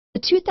The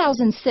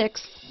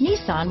 2006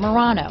 Nissan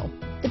Murano.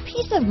 The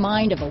peace of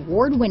mind of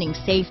award-winning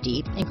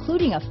safety,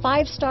 including a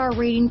 5-star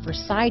rating for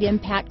side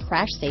impact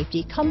crash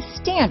safety, comes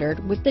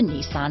standard with the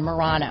Nissan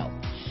Murano.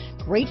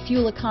 Great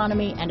fuel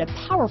economy and a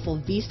powerful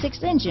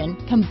V6 engine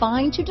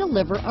combine to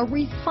deliver a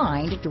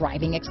refined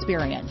driving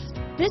experience.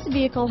 This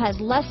vehicle has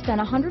less than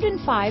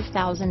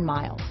 105,000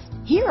 miles.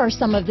 Here are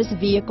some of this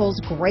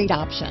vehicle's great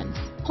options: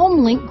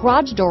 HomeLink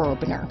garage door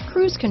opener,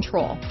 cruise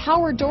control,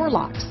 power door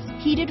locks,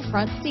 heated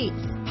front seats,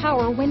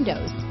 power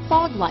windows,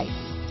 fog lights,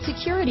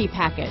 security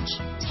package,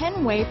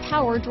 10-way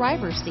power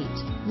driver seat,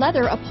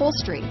 leather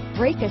upholstery,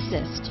 brake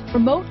assist,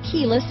 remote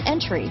keyless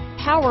entry,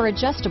 power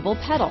adjustable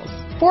pedals,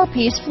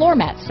 4-piece floor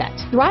mat set.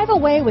 Drive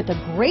away with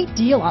a great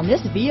deal on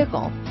this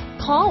vehicle.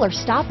 Call or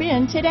stop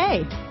in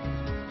today.